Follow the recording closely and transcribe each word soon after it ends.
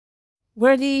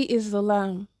Worthy is the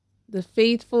Lamb, the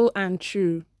faithful and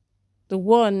true, the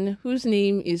one whose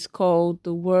name is called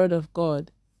the Word of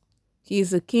God. He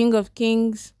is the King of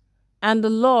kings and the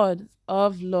Lord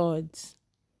of lords.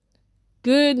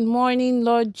 Good morning,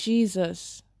 Lord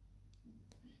Jesus.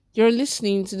 You're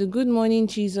listening to the Good Morning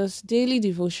Jesus daily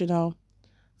devotional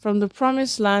from the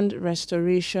Promised Land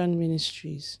Restoration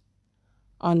Ministries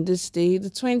on this day, the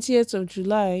 20th of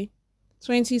July,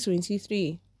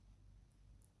 2023.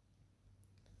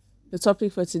 The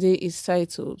topic for today is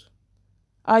titled,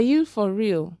 Are You For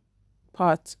Real?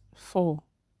 Part 4.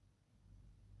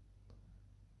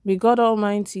 May God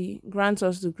Almighty grant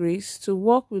us the grace to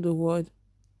walk with the Word.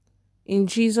 In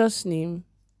Jesus' name,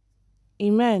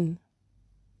 Amen.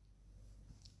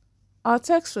 Our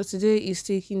text for today is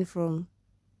taken from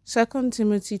 2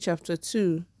 Timothy chapter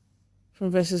 2,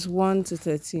 from verses 1 to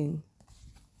 13.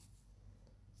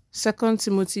 2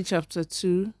 Timothy chapter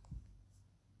 2,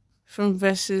 from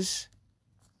verses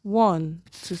 1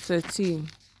 to 13.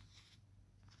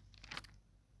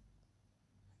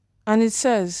 And it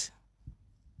says,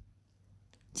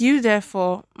 You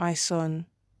therefore, my son,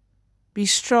 be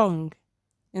strong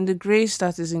in the grace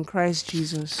that is in Christ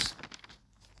Jesus.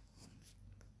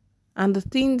 And the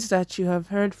things that you have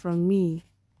heard from me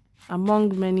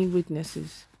among many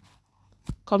witnesses,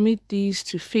 commit these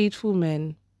to faithful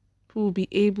men who will be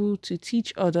able to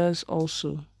teach others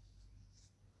also.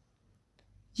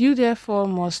 You therefore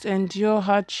must endure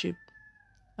hardship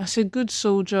as a good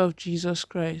soldier of Jesus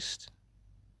Christ.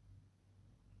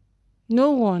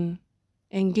 No one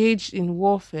engaged in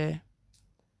warfare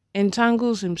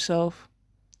entangles himself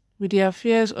with the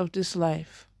affairs of this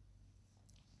life,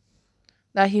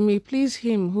 that he may please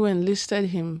him who enlisted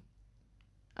him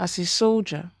as a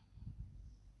soldier.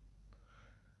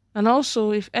 And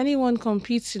also, if anyone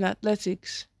competes in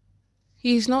athletics,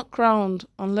 he is not crowned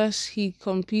unless he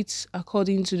competes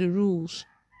according to the rules.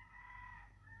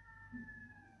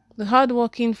 The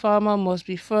hard-working farmer must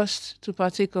be first to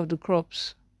partake of the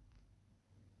crops.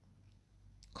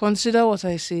 Consider what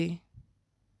I say,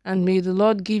 and may the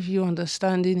Lord give you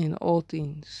understanding in all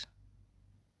things.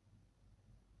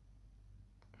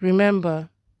 Remember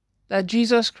that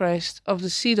Jesus Christ, of the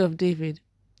seed of David,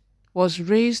 was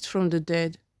raised from the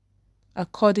dead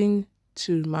according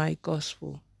to my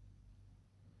gospel,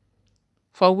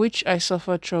 for which I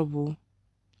suffer trouble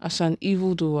as an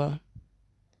evildoer,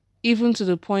 even to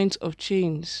the point of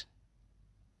chains.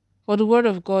 For the word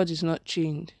of God is not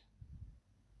chained.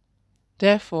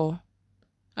 Therefore,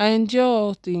 I endure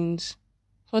all things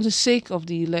for the sake of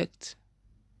the elect,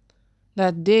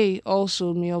 that they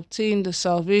also may obtain the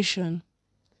salvation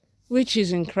which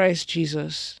is in Christ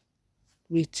Jesus,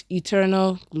 with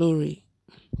eternal glory.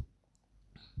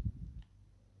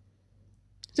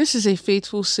 This is a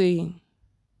faithful saying.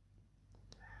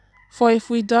 For if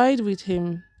we died with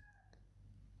him,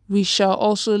 we shall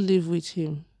also live with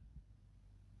him.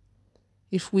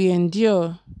 If we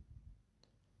endure,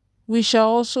 we shall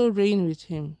also reign with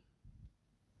him.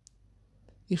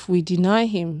 If we deny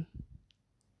him,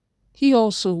 he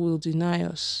also will deny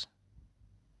us.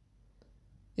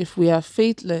 If we are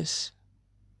faithless,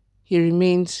 he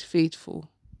remains faithful.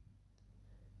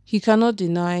 He cannot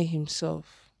deny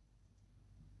himself.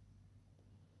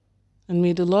 And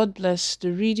may the Lord bless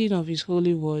the reading of his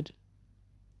holy word.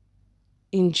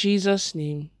 In Jesus'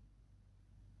 name,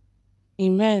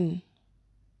 Amen.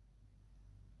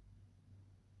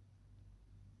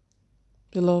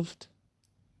 Beloved,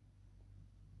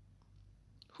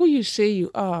 who you say you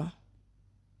are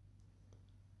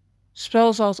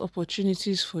spells out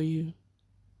opportunities for you,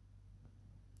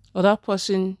 or that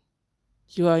person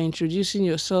you are introducing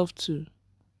yourself to.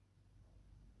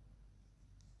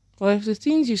 Or if the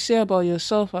things you say about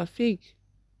yourself are fake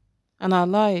and are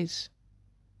lies,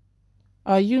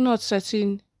 are you not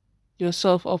setting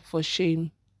yourself up for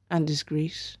shame and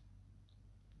disgrace?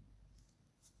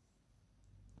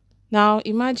 Now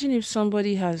imagine if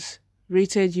somebody has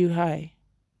rated you high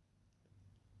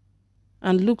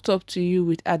and looked up to you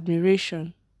with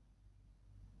admiration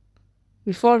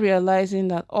before realizing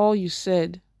that all you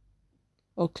said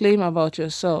or claim about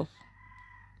yourself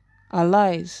are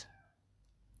lies.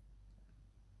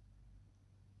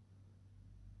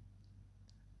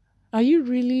 Are you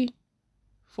really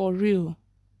for real?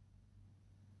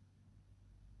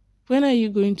 When are you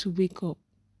going to wake up?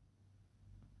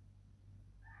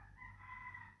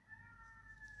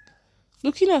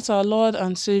 Looking at our Lord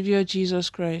and Savior Jesus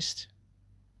Christ,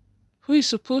 who is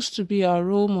supposed to be our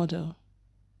role model,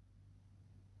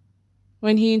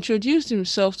 when he introduced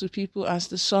himself to people as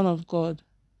the Son of God,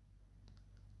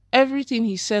 everything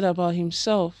he said about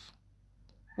himself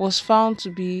was found to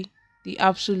be the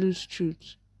absolute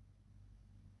truth.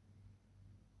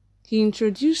 He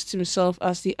introduced himself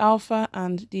as the Alpha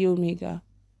and the Omega,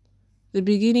 the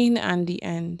beginning and the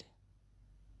end.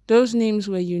 Those names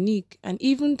were unique, and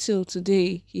even till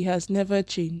today, he has never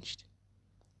changed.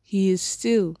 He is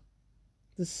still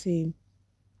the same.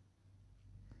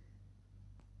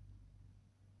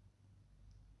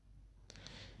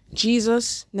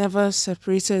 Jesus never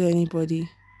separated anybody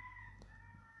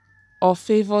or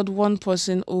favored one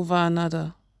person over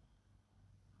another.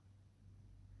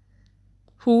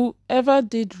 Whoever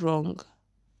did wrong,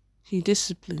 he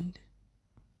disciplined.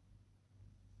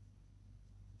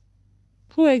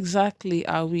 Who exactly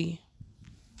are we?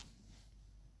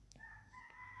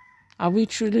 Are we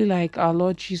truly like our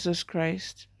Lord Jesus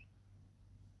Christ?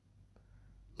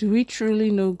 Do we truly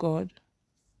know God?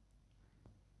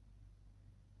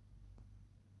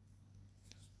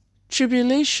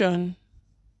 Tribulation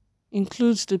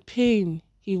includes the pain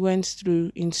he went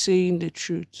through in saying the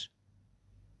truth.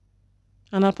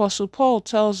 And Apostle Paul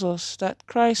tells us that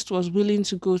Christ was willing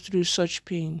to go through such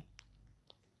pain.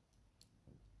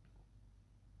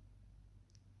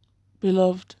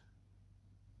 Beloved,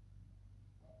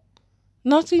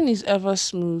 nothing is ever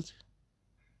smooth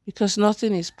because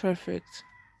nothing is perfect.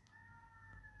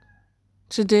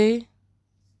 Today,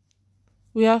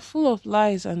 we are full of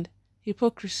lies and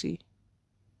hypocrisy.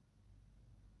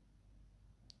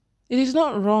 It is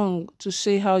not wrong to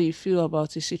say how you feel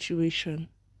about a situation.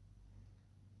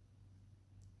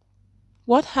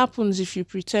 What happens if you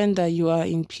pretend that you are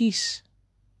in peace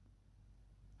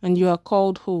and you are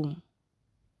called home?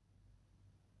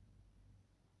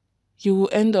 You will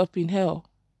end up in hell.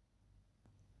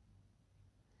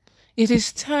 It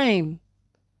is time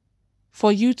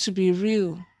for you to be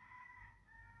real.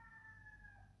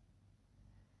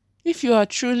 If you are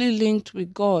truly linked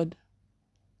with God,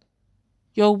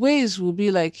 your ways will be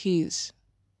like His.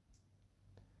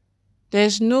 There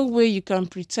is no way you can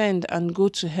pretend and go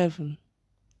to heaven.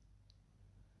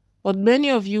 But many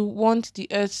of you want the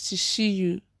earth to see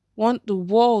you, want the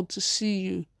world to see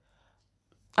you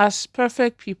as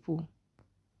perfect people.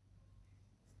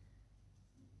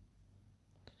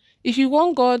 If you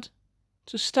want God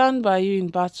to stand by you in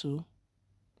battle,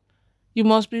 you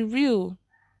must be real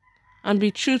and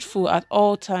be truthful at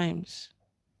all times.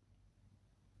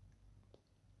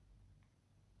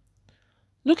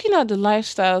 Looking at the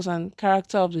lifestyles and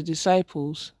character of the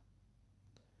disciples,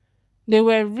 they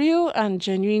were real and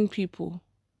genuine people,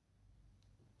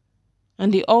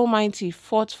 and the Almighty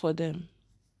fought for them.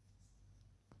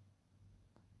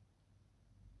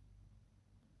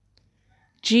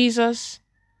 Jesus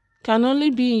can only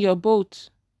be in your boat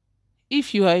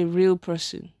if you are a real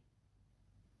person.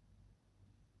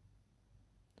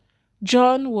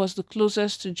 John was the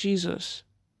closest to Jesus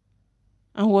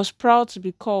and was proud to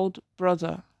be called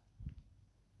brother.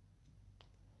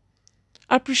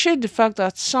 Appreciate the fact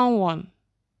that someone,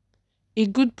 a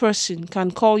good person,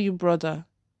 can call you brother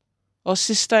or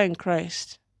sister in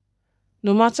Christ,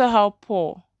 no matter how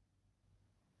poor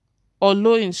or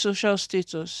low in social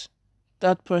status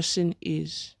that person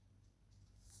is.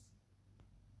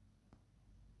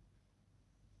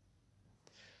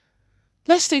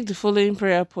 Let's take the following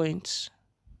prayer points.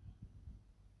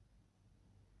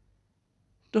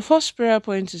 The first prayer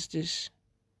point is this: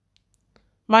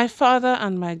 My Father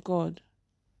and my God,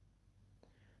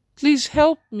 please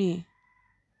help me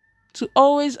to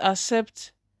always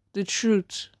accept the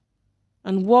truth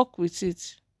and walk with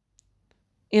it.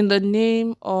 In the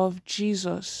name of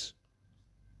Jesus.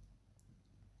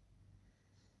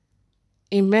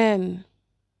 Amen.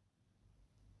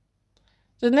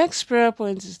 The next prayer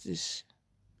point is this: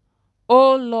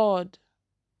 Oh Lord,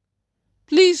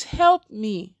 please help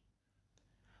me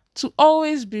to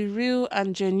always be real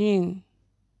and genuine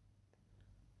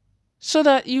so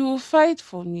that you will fight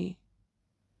for me.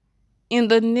 In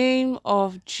the name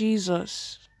of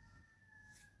Jesus.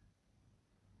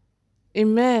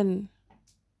 Amen.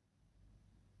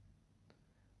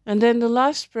 And then the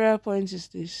last prayer point is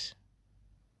this: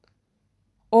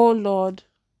 Oh Lord,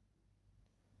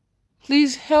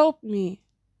 please help me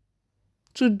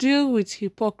to deal with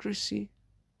hypocrisy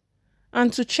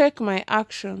and to check my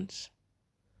actions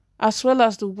as well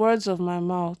as the words of my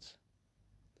mouth.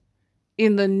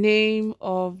 In the name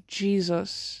of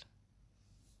Jesus.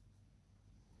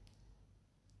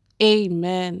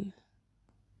 Amen.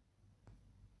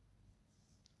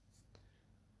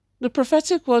 The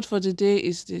prophetic word for the day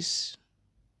is this: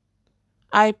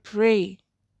 I pray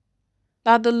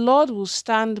that the Lord will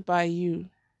stand by you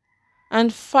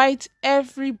and fight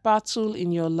every battle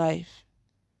in your life.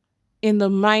 In the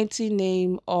mighty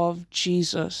name of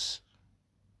Jesus.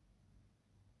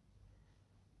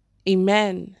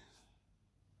 Amen.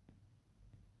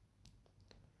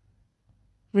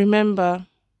 Remember,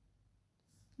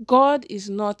 God is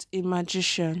not a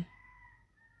magician.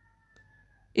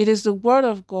 It is the word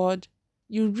of God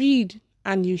you read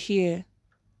and you hear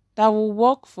that will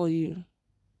work for you.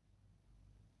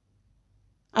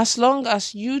 As long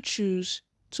as you choose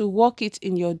to walk it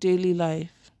in your daily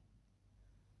life.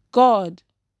 God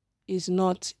is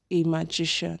not a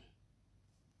magician.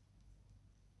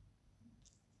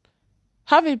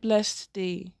 Have a blessed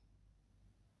day.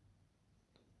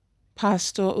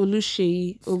 Pastor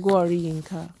Oluseyi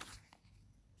Oguoriyinka.